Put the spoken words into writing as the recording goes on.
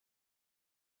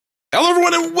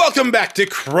everyone, and welcome back to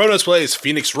Chronos Plays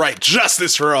Phoenix Wright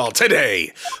Justice for All.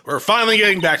 Today, we're finally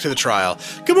getting back to the trial.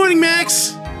 Good morning,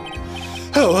 Max.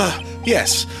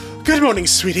 Yes. Good morning,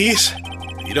 sweeties.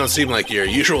 You don't seem like your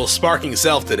usual sparking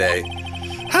self today.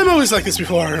 I'm always like this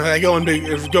before I go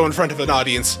in front of an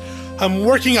audience. I'm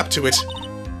working up to it.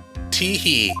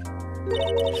 Tee-hee.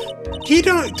 You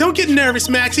don't get nervous,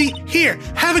 Maxie. Here,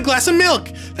 have a glass of milk.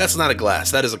 That's not a glass.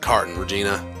 That is a carton,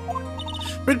 Regina.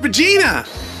 Regina!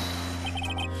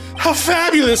 How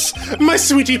fabulous! My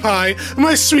sweetie pie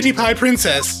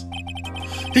princess.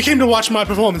 You came to watch my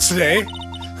performance today?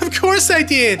 Of course I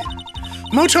did.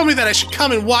 Mo told me that I should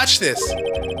come and watch this.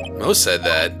 Mo said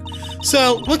that.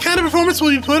 So, what kind of performance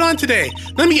will you put on today?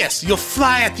 Let me guess, you'll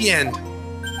fly at the end.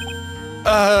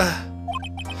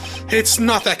 It's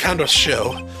not that kind of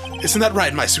show. Isn't that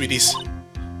right, my sweeties?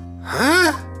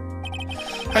 Huh?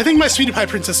 I think my sweetie pie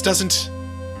princess doesn't...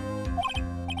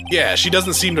 Yeah, she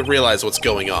doesn't seem to realize what's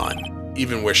going on,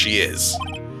 even where she is.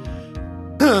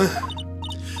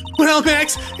 Well,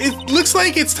 Max, it looks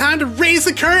like it's time to raise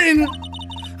the curtain.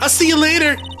 I'll see you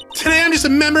later. Today I'm just a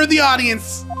member of the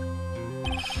audience.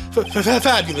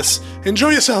 Fabulous. Enjoy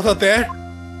yourself out there.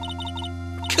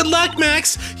 Good luck,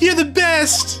 Max. You're the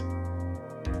best.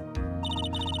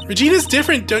 Regina's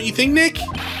different, don't you think, Nick?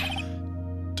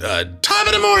 Top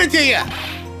of the morning to ya!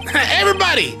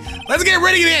 Everybody, let's get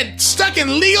ready to get stuck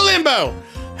in legal limbo.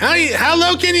 How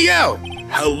low can you go?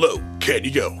 How low can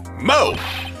you go? Mo!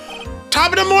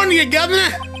 Top of the morning to you, Governor.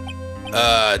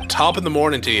 Top of the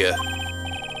morning to you.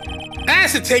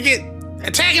 That's the ticket.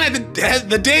 Attacking at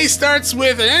the day starts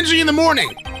with an entry in the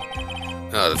morning.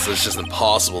 Oh, that's just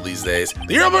impossible these days.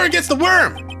 The Eurobird gets the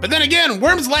worm, but then again,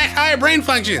 worms lack higher brain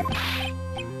function.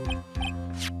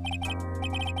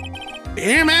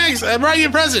 Here, Max, I brought you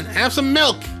a present. Have some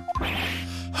milk.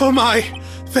 Oh my,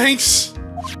 thanks.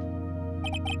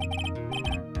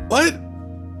 What?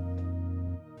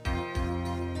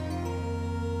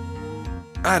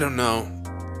 I don't know.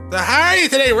 How are you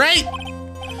today, Wright?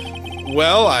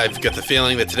 Well, I've got the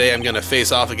feeling that today I'm gonna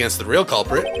face off against the real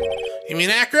culprit. You mean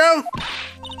Acro?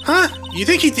 Huh? You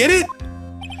think he did it?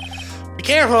 Be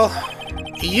careful.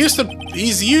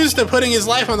 He's used to putting his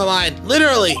life on the line,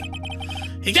 literally.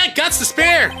 He got guts to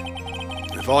spare!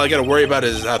 If all I gotta worry about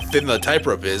is how thin the tight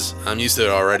rope is, I'm used to it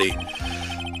already.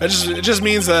 It just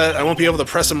means that I won't be able to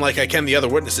press him like I can the other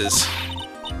witnesses.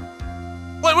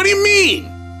 What do you mean?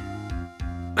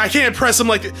 I can't press him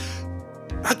like...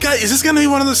 God, is this gonna be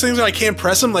one of those things where I can't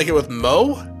press him like it with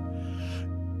Mo?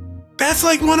 That's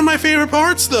like one of my favorite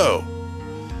parts, though.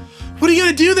 What are you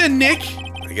gonna do then, Nick?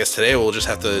 I guess today we'll just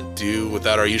have to do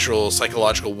without our usual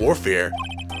psychological warfare.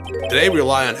 Today we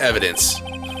rely on evidence.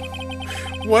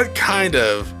 What kind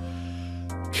of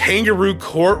kangaroo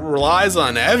court relies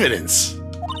on evidence?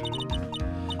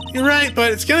 You're right,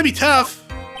 but it's gonna be tough.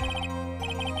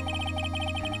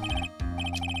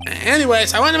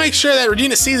 Anyways, I want to make sure that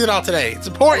Regina sees it all today. It's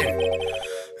important.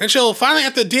 And she'll finally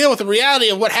have to deal with the reality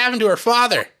of what happened to her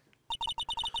father.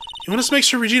 You want us to make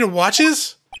sure Regina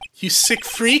watches? You sick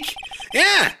freak?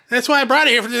 Yeah, that's why I brought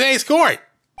her here for today's court.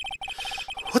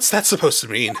 What's that supposed to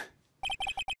mean?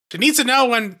 She needs to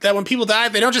know that when people die,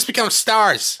 they don't just become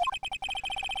stars.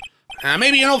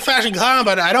 Maybe an old-fashioned clown,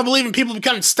 but I don't believe in people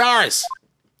becoming stars.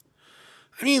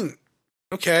 I mean,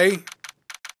 okay.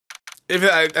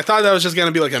 I thought that was just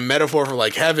gonna be like a metaphor for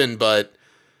like heaven, but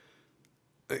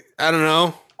I don't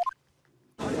know.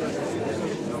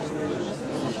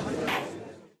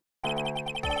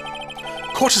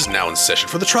 Court is now in session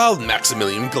for the trial of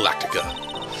Maximilian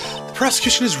Galactica. The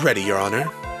prosecution is ready, Your Honor.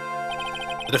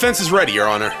 The defense is ready, Your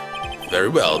Honor. Very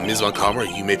well, Ms. Montgomery,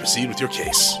 you may proceed with your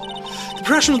case. The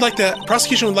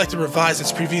prosecution would like to revise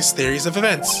its previous theories of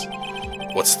events.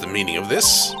 What's the meaning of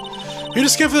this? You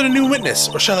discovered a new witness,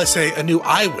 or shall I say, a new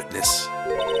eyewitness.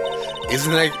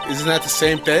 Isn't that the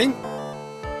same thing?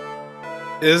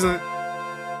 Doesn't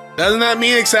that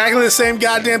mean exactly the same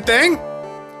goddamn thing?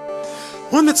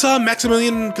 One that saw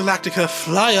Maximilian Galactica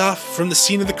fly off from the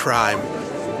scene of the crime.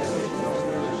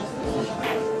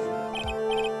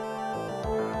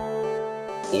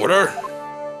 Order?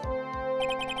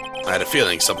 I had a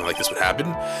feeling something like this would happen,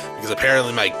 because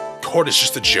apparently my court is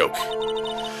just a joke.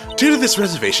 Due to this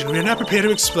reservation, we are not prepared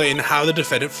to explain how the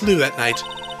defendant flew that night.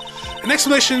 An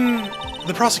explanation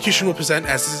the prosecution will present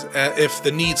as if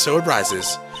the need so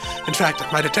arises. In fact,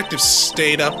 my detectives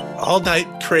stayed up all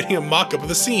night creating a mock-up of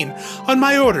the scene on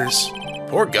my orders.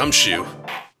 Poor Gumshoe.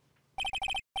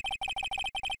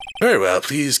 Very well,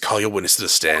 please call your witness to the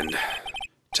stand.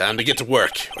 Time to get to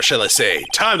work, or shall I say,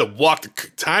 time to walk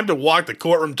the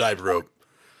courtroom tightrope.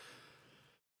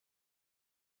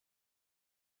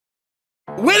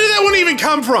 Where did that one even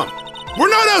come from? We're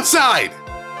not outside!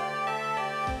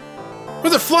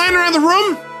 Was it flying around the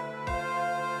room?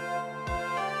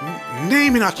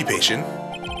 Name and occupation?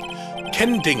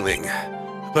 Ken Dingling,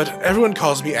 but everyone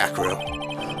calls me Acro.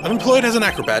 I'm employed as an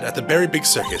acrobat at the Berry Big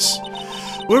Circus.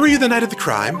 Where were you the night of the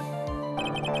crime?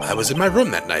 I was in my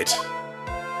room that night.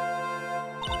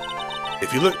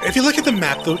 If you look at the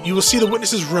map, though, you will see the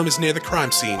witness's room is near the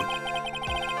crime scene.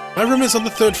 My room is on the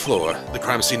 3rd floor. The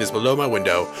crime scene is below my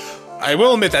window. I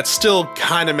will admit that's still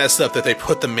kind of messed up that they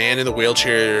put the man in the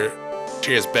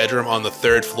wheelchair's bedroom on the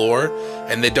 3rd floor,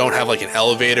 and they don't have like an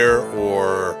elevator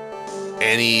or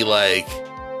any like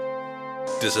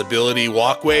disability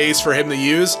walkways for him to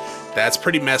use. That's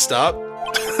pretty messed up.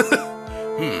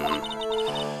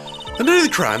 The night of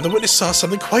the crime, the witness saw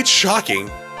something quite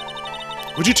shocking.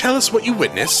 Would you tell us what you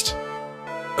witnessed?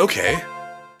 Okay.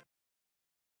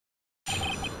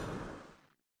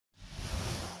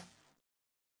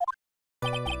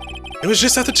 It was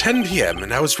just after 10 p.m.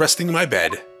 and I was resting in my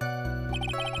bed.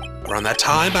 Around that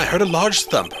time, I heard a large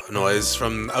thump noise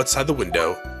from outside the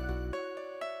window.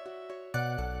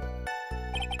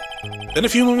 Then a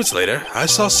few moments later, I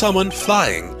saw someone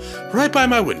flying right by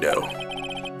my window.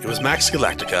 It was Max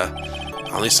Galactica.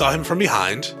 I only saw him from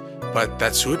behind, but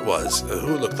that's who it was,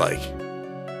 who it looked like.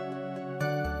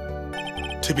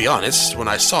 To be honest, when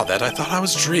I saw that, I thought I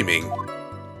was dreaming.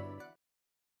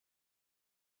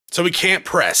 So we can't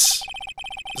press.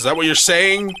 Is that what you're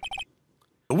saying?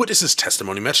 The witness's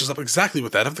testimony matches up exactly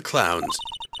with that of the clowns.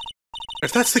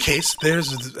 If that's the case,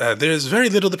 there's very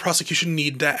little the prosecution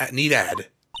need add.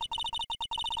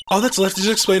 All that's left is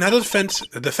to explain how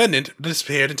the defendant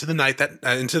disappeared into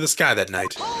the sky that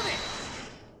night.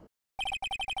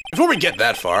 Before we get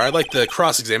that far, I'd like to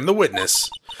cross-examine the witness.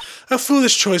 A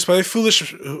foolish choice by a foolish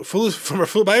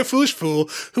fool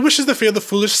who wishes to feel the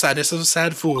foolish sadness of a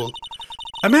sad fool.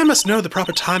 A man must know the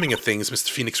proper timing of things, Mr.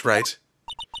 Phoenix Wright.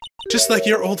 Just like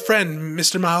your old friend,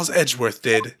 Mr. Miles Edgeworth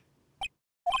did.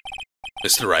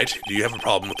 Mr. Wright, do you have a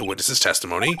problem with the witness's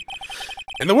testimony?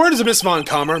 In the words of Miss Von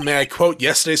Calmer, may I quote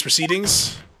yesterday's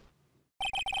proceedings?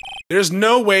 There's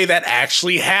no way that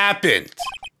actually happened.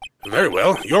 Very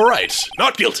well, you're right.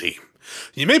 Not guilty.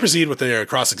 You may proceed with the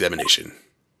cross-examination.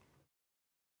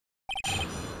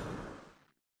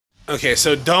 Okay,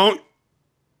 so don't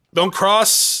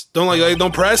cross,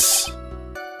 don't press.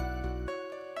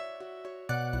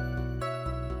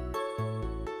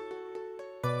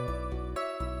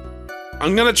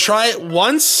 I'm gonna try it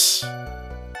once.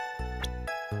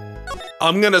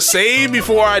 I'm gonna save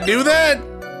before I do that.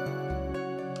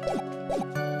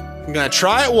 I'm gonna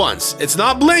try it once. It's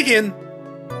not blinking.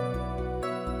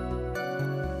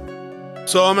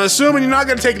 So I'm assuming you're not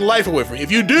gonna take life away from me.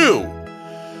 If you do,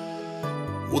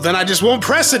 well then I just won't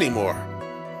press anymore.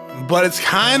 But it's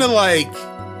kind of like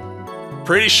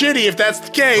pretty shitty if that's the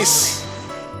case.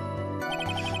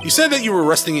 You said that you were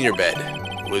resting in your bed.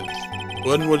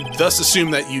 One would thus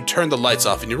assume that you turned the lights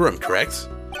off in your room, correct?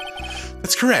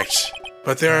 That's correct.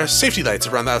 But there are safety lights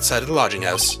around the outside of the lodging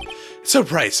house. It's so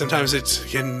bright, sometimes it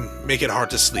can make it hard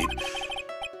to sleep.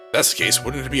 If that's the case,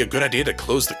 wouldn't it be a good idea to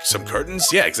close some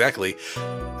curtains? Yeah, exactly.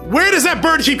 Where does that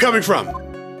bird keep coming from?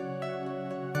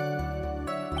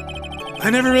 I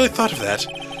never really thought of that.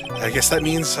 I guess that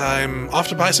means I'm off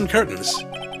to buy some curtains.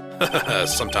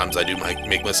 Sometimes I do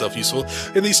make myself useful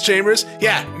in these chambers.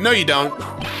 Yeah, no you don't.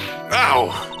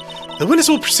 Ow! The witness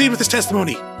will proceed with his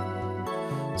testimony.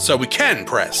 So we can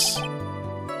press.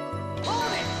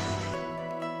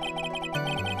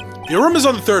 Your room is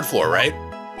on the 3rd floor, right?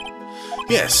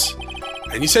 Yes.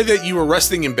 And you said that you were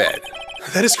resting in bed.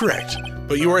 That is correct.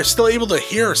 But you were still able to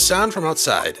hear a sound from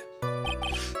outside.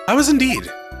 I was indeed.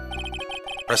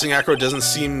 Pressing acro doesn't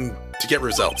seem to get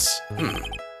results.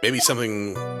 Maybe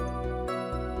something...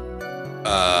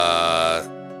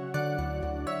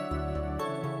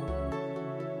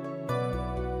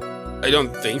 I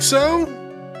don't think so?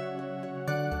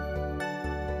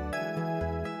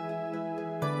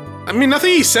 I mean,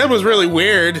 nothing he said was really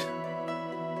weird.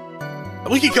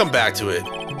 We can come back to it.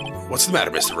 What's the matter,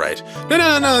 Mr. Wright?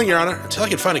 No, Your Honor. Until I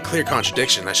can find a clear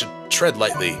contradiction, I should tread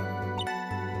lightly.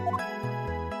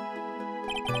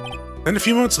 Then a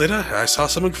few moments later, I saw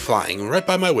someone flying right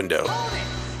by my window.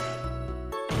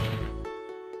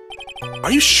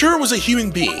 Are you sure it was a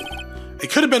human being? It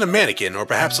could have been a mannequin, or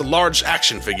perhaps a large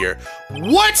action figure.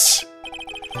 What?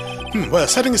 Well,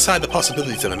 setting aside the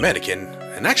possibilities of a mannequin,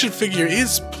 an action figure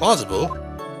is plausible.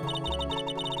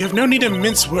 You have no need to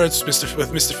mince words,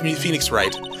 Mr. Phoenix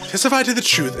Wright. Testify to the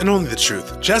truth, and only the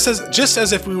truth, just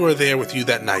as if we were there with you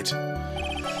that night.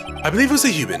 I believe it was a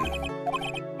human.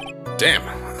 Damn,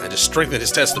 I just strengthened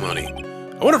his testimony.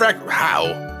 I wonder if how?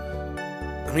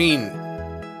 I mean...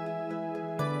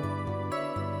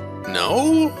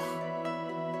 No?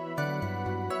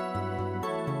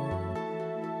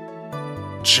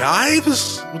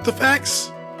 Jives with the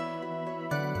facts?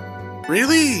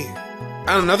 Really? I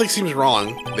don't know, nothing seems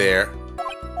wrong there.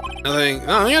 Nothing...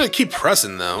 No, I'm gonna keep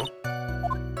pressing, though.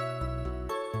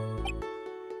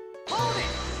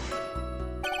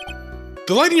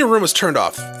 The light in your room was turned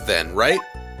off then, right?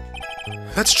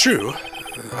 That's true.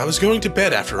 I was going to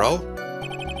bed after all.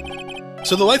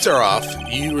 So the lights are off.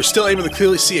 You were still able to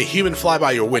clearly see a human fly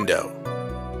by your window.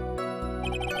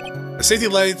 The safety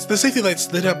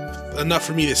lights lit up enough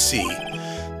for me to see.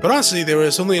 But honestly, there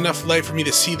was only enough light for me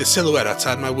to see the silhouette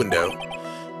outside my window.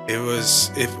 It was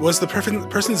the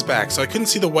person's back, so I couldn't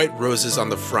see the white roses on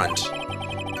the front.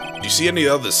 Do you see any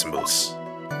other symbols?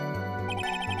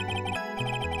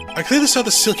 I clearly saw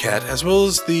the silk hat, as well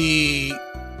as the...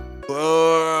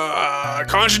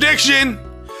 contradiction!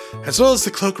 As well as the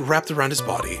cloak wrapped around his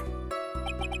body.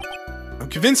 I'm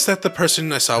convinced that the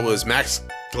person I saw was Max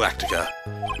Galactica.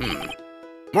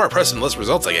 More impressive and less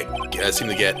results I seem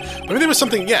to get. Maybe there was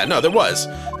something... Yeah, no, there was.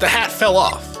 The hat fell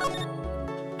off.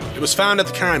 It was found at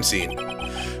the crime scene.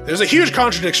 There's a huge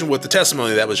contradiction with the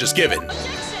testimony that was just given.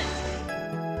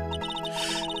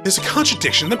 There's a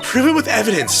contradiction, then prove it with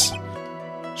evidence.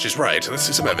 She's right. Let's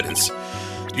see some evidence.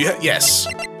 Do you yes.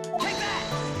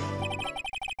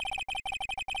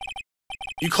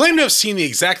 You claim to have seen the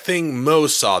exact thing Mo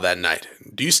saw that night.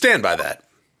 Do you stand by that?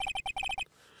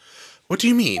 What do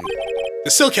you mean? The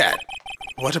silk hat.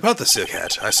 What about the silk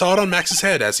hat? I saw it on Max's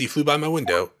head as he flew by my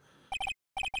window.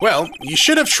 Well, you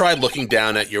should have tried looking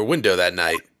down at your window that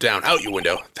night. Down out your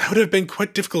window. That would have been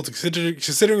quite difficult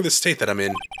considering the state that I'm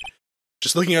in.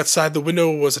 Just looking outside the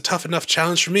window was a tough enough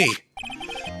challenge for me.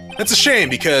 That's a shame,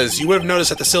 because you would have noticed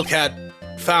that the silk hat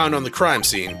found on the crime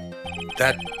scene.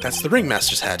 That's the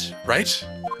ringmaster's hat, right?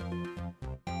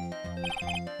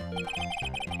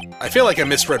 I feel like I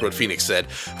misread what Phoenix said.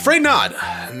 Afraid not.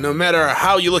 No matter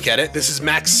how you look at it, this is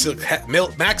Max's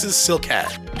silk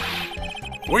hat.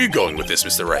 Where are you going with this,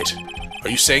 Mr. Wright? Are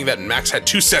you saying that Max had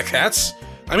 2 silk hats?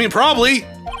 I mean, probably.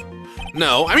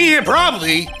 No, I mean, it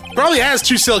probably has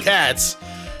 2 silk hats.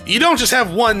 You don't just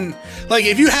have one. Like,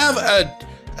 if you have a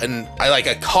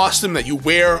costume that you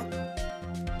wear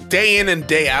day in and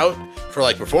day out for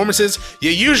like performances,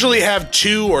 you usually have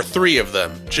 2 or 3 of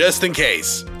them, just in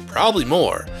case. Probably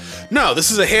more. No,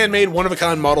 this is a handmade,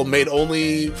 one-of-a-kind model made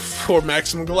only for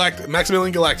Maximilian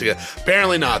Galactica.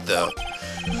 Apparently not, though.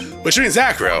 Which means,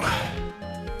 Acro,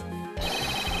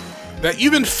 that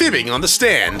you've been fibbing on the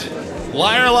stand.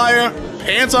 Liar, liar,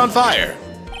 pants on fire.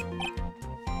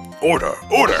 Order,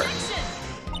 order.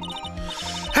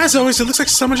 As always, it looks like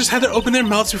someone just had to open their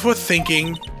mouths before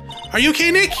thinking. Are you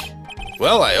okay, Nick?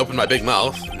 Well, I opened my big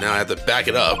mouth. Now I have to back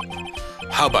it up.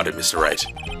 How about it, Mr. Wright?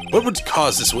 What would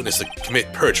cause this witness to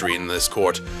commit perjury in this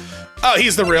court? Oh,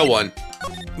 he's the real one.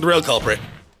 The real culprit.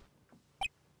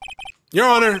 Your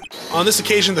Honor, on this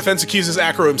occasion, the defense accuses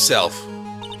Acro himself.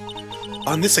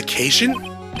 On this occasion?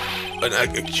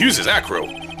 Accuses Acro?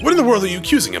 What in the world are you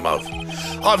accusing him of?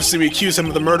 Obviously, we accuse him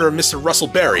of the murder of Mr. Russell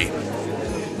Berry.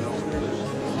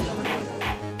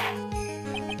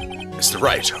 Mr.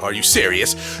 Wright, are you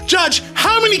serious? Judge,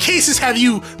 how many cases have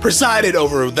you presided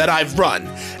over that I've run?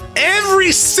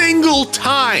 Every single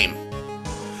time,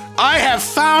 I have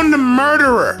found a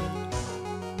murderer.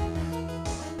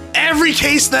 Every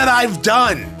case that I've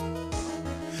done,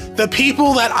 the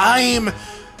people that I'm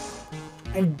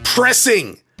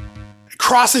pressing,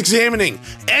 cross-examining,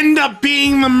 end up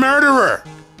being the murderer.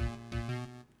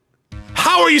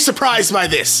 How are you surprised by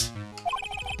this?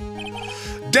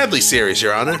 Deadly serious,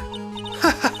 Your Honor.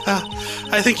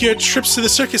 I think your trips to the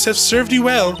circus have served you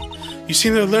well. You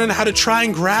seem to have learned how to try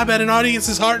and grab at an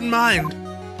audience's heart and mind.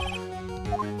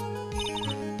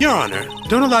 Your Honor,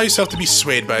 don't allow yourself to be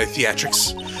swayed by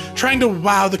theatrics. Trying to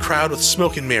wow the crowd with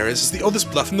smoke and mirrors is the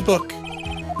oldest bluff in the book.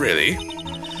 Really?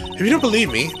 If you don't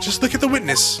believe me, just look at the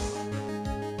witness.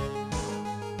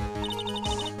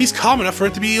 He's calm enough for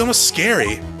it to be almost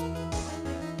scary.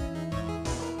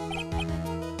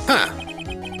 Huh.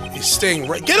 He's staying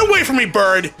right— Get away from me,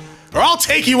 bird! Or I'll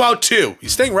take you out too!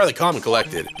 He's staying rather calm and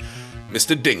collected.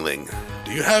 Mr. Dingling,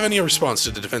 do you have any response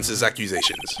to the defense's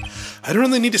accusations? I don't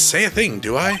really need to say a thing,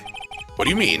 do I? What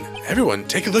do you mean? Everyone,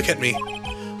 take a look at me.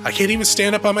 I can't even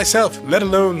stand up on myself, let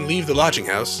alone leave the lodging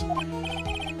house.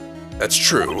 That's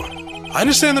true. I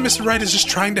understand that Mr. Wright is just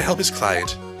trying to help his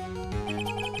client.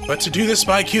 But to do this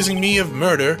by accusing me of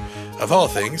murder, of all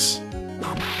things...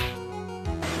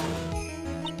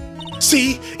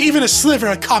 See, even a sliver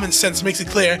of common sense makes it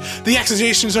clear the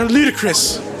accusations are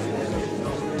ludicrous.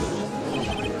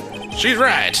 She's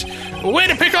right. Way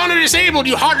to pick on the disabled,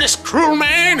 you heartless, cruel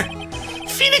man!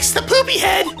 Phoenix the poopy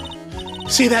head!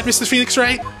 See that, Mr. Phoenix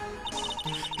Wright?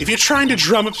 If you're trying to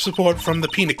drum up support from the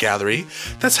peanut gallery,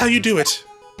 that's how you do it.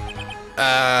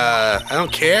 I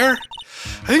don't care.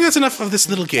 I think that's enough of this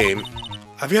little game.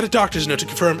 I've got a doctor's note to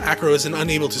confirm Acro is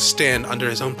unable to stand under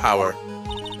his own power.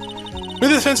 Maybe the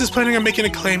defense is planning on making a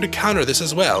claim to counter this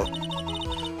as well.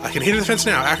 I can hear the defense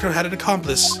now. Acro had an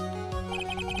accomplice.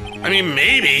 I mean,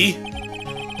 maybe.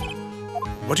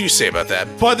 What do you say about that?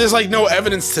 But there's like no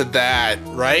evidence to that,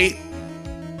 right?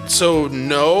 So,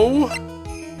 no?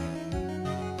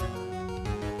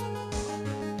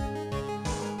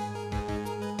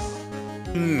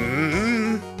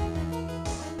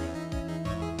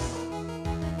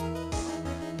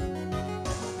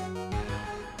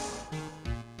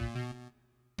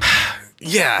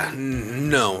 Yeah,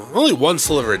 no. Only one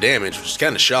sliver of damage, which is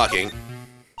kind of shocking.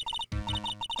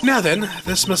 Now then,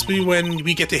 this must be when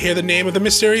we get to hear the name of the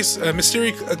mystery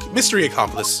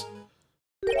accomplice.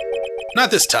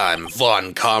 Not this time,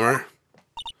 Von Commer.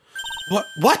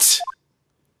 What?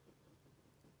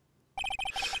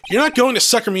 You're not going to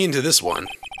sucker me into this one.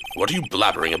 What are you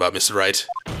blabbering about, Mr. Wright?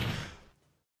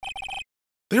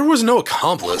 There was no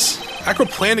accomplice. Acro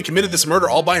planned and committed this murder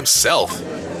all by himself.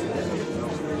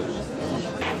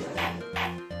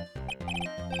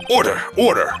 Order!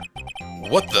 Order!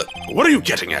 What are you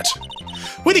getting at?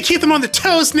 Way to keep them on their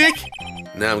toes, Nick!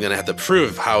 Now I'm gonna have to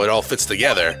prove how it all fits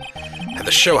together. Have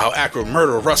to show how Acro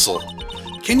murdered Russell.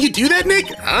 Can you do that,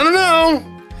 Nick? I don't know.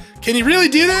 Can you really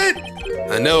do that?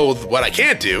 I know what I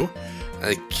can't do.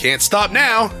 I can't stop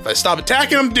now. If I stop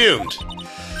attacking, I'm doomed.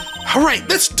 Alright,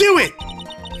 let's do it!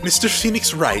 Mr.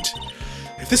 Phoenix Wright.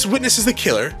 If this witness is the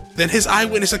killer, then his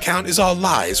eyewitness account is all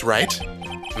lies, right?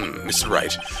 Mr.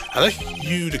 Wright, I'd like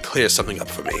you to clear something up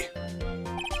for me.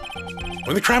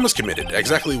 When the crime was committed,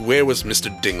 exactly where was Mr.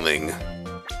 Dingling?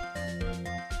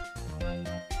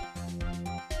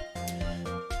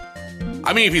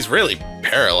 I mean, if he's really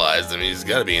paralyzed, I mean, he's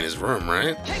gotta be in his room,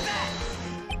 right?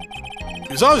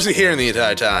 He was obviously here the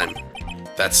entire time.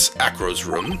 That's Acro's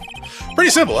room.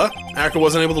 Pretty simple, huh? Acro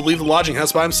wasn't able to leave the lodging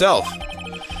house by himself.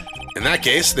 In that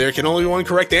case, there can only be one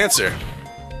correct answer.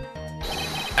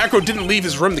 Acro didn't leave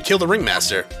his room to kill the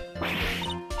ringmaster.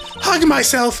 Hug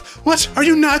myself! What? Are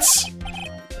you nuts?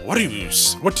 What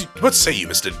say you,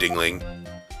 Mr. Dingling?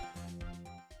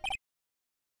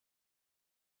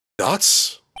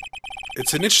 Dots?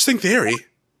 It's an interesting theory.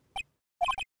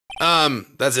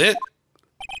 That's it?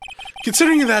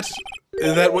 Considering that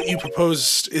what you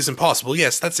proposed is impossible,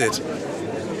 yes, that's it.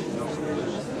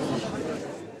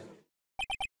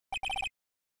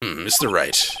 Mr.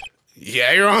 Wright.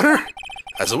 Yeah, Your Honor?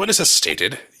 As a witness has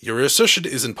stated, your assertion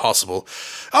is impossible.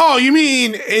 Oh, you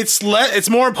mean it's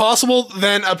more impossible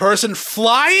than a person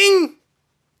flying?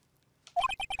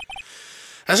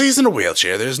 As he's in a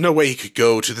wheelchair, there's no way he could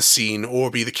go to the scene or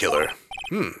be the killer.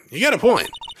 You got a point.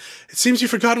 It seems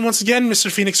you've forgotten once again, Mr.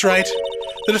 Phoenix Wright.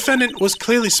 The defendant was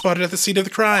clearly spotted at the scene of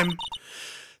the crime.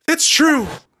 That's true.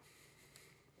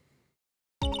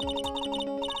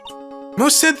 Mo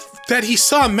said that he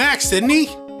saw Max, didn't he?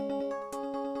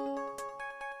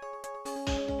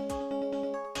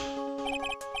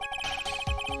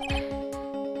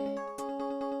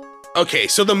 Okay,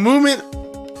 so the movement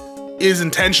is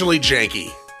intentionally janky.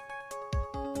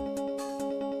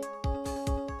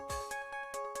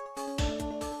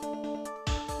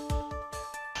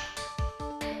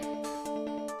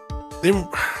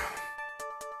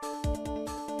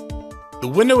 The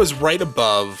window is right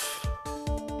above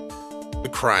the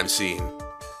crime scene.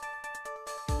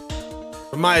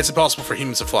 But Maya, it's impossible for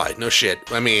humans to fly. No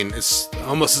shit. I mean, it's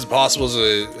almost as impossible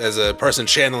as a person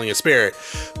channeling a spirit,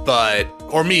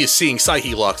 or me seeing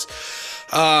psyche locks.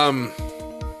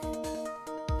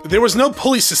 There was no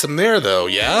pulley system there, though,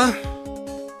 yeah?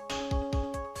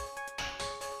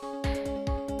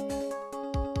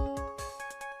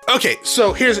 Okay,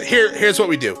 so here's what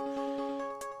we do.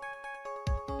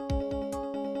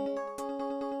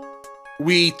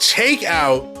 We take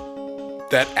out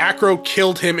that Acro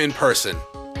killed him in person.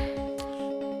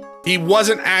 He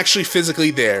wasn't actually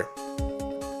physically there.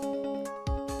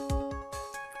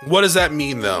 What does that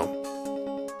mean, though?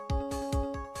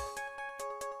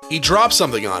 He dropped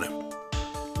something on him,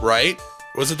 right?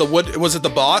 Was it the wood? Was it the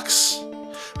box?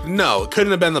 No, it couldn't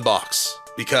have been the box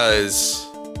because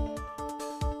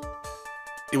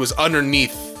it was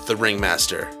underneath the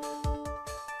ringmaster.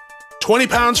 20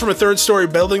 pounds from a third-story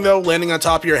building, though, landing on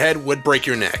top of your head would break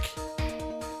your neck.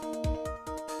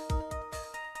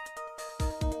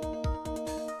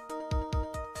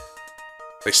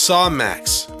 They saw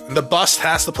Max, and the bust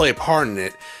has to play a part in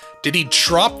it, Did he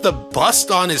drop the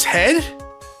bust on his head?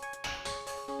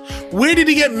 Where did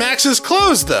he get Max's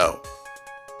clothes, though?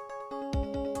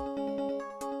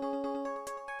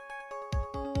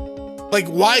 Like,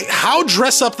 why? How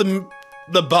dress up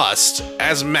the bust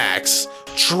as Max,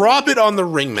 drop it on the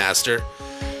ringmaster,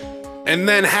 and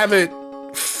then have it,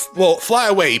 well, fly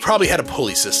away? He probably had a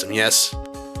pulley system, yes?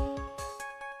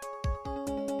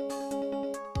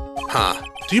 Huh.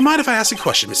 Do you mind if I ask a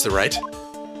question, Mr. Wright?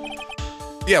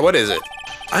 Yeah, what is it?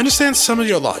 I understand some of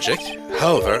your logic.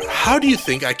 However, how do you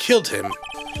think I killed him?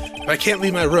 If I can't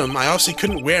leave my room, I obviously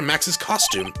couldn't wear Max's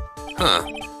costume. Huh.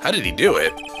 How did he do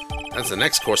it? That's the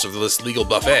next course of this legal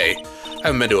buffet. I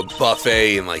haven't been to a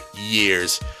buffet in, like,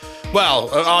 years. Well,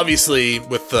 obviously,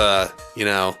 with, you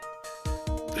know,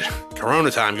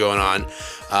 Corona time going on,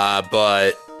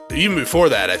 but even before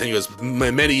that, I think it was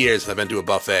many years I've been to a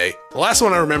buffet. The last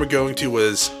one I remember going to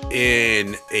was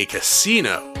in a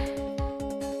casino,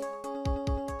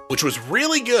 which was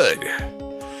really good.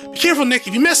 Be careful, Nick,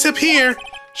 if you mess up here.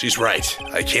 She's right,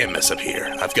 I can't mess up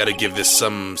here. I've got to give this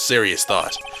some serious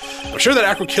thought. I'm sure that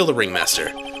Acro killed the ringmaster,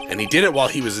 and he did it while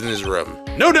he was in his room.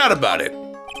 No doubt about it.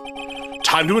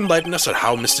 Time to enlighten us on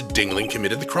how Mr. Dingling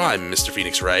committed the crime, Mr.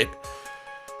 Phoenix Wright.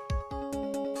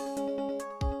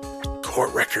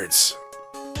 Court records.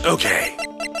 Okay.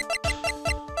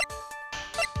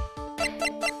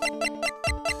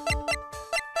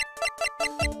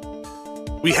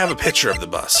 We have a picture of the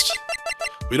bust.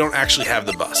 We don't actually have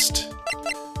the bust.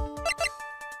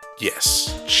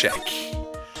 Yes, check.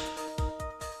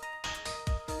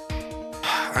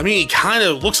 I mean, he kind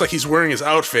of looks like he's wearing his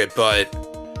outfit, but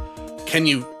can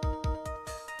you...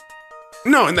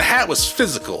 No, and the hat was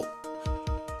physical.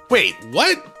 Wait,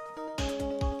 what?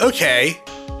 Okay.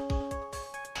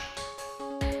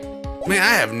 I mean,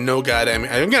 I have no goddamn...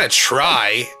 I'm gonna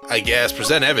try, I guess,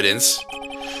 present evidence.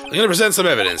 I'm gonna present some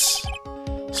evidence.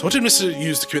 So what did Mr.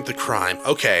 use to commit the crime?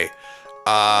 Okay.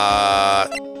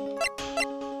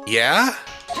 Yeah?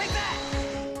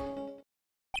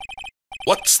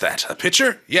 What's that? A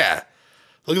picture? Yeah.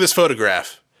 Look at this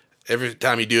photograph. Every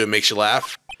time you do it, makes you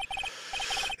laugh.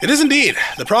 It is indeed.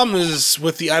 The problem is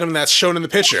with the item that's shown in the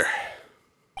picture.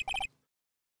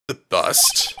 The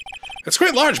bust. It's a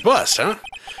quite large bust, huh?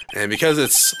 And because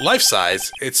it's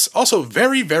life-size, it's also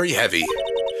very, very heavy.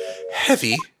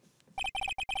 Heavy?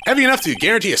 Heavy enough to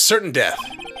guarantee a certain death.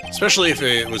 Especially if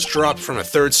it was dropped from a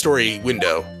third-story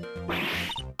window.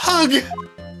 Hug!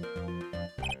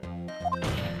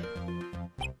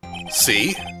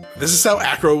 See? This is how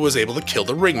Acro was able to kill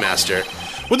the ringmaster.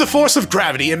 With the force of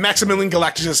gravity and Maximilian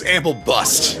Galacticus' ample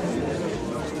bust.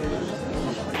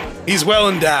 He's well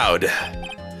endowed.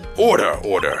 Order,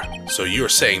 order. So you're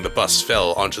saying the bust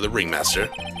fell onto the ringmaster?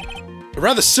 A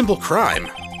rather simple crime.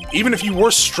 Even if you were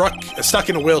stuck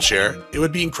in a wheelchair, it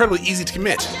would be incredibly easy to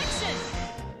commit.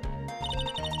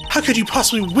 How could you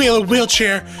possibly wheel a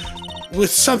wheelchair with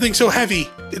something so heavy?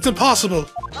 It's impossible.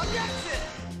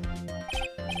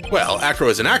 Well, Acro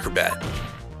is an acrobat.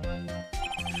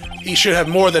 He should have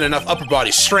more than enough upper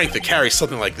body strength to carry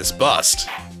something like this bust.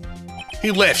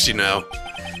 He lifts, you know.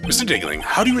 Mr. Dingling,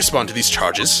 how do you respond to these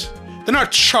charges? They're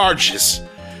not charges.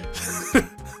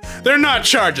 They're not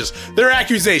charges. They're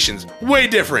accusations. Way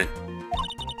different.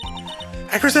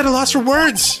 Acro's at a loss for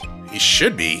words. He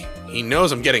should be. He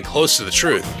knows I'm getting close to the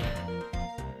truth.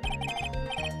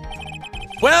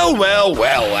 Well, well,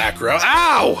 well, Acro.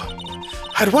 Ow!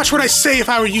 I'd watch what I say if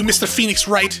I were you, Mr. Phoenix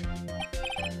Wright.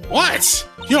 What?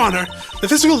 Your Honor, the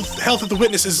physical health of the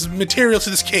witness is material to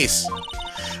this case.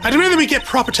 I demand that we get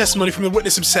proper testimony from the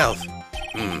witness himself.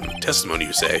 Testimony,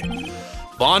 you say?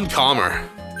 Von Calmer.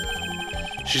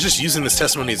 She's just using this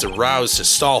testimony as a rouse to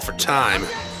stall for time.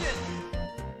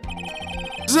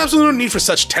 There's absolutely no need for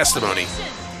such testimony.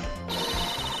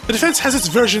 The defense has its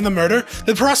version of the murder.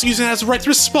 The prosecution has the right to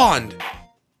respond.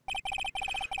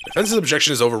 Defense's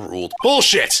objection is overruled.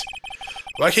 Bullshit!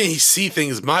 Why can't he see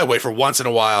things my way for once in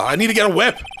a while? I need to get a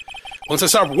whip. Once I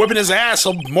start whipping his ass,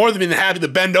 he'll more than be happy to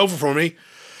bend over for me.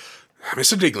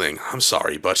 Mr. Dingling, I'm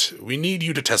sorry, but we need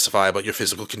you to testify about your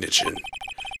physical condition.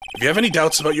 If you have any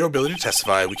doubts about your ability to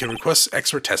testify, we can request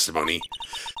expert testimony.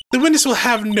 The witness will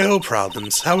have no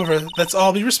problems. However, let's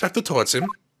all be respectful towards him.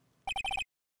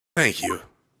 Thank you.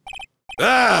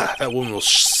 Ah, that woman will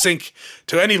sink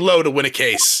to any low to win a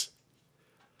case.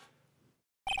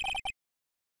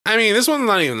 I mean, this one's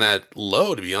not even that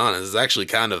low, to be honest. It's actually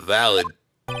kind of valid,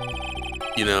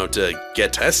 you know, to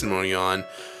get testimony on.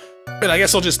 But I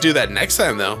guess I'll just do that next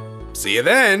time, though. See you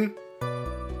then!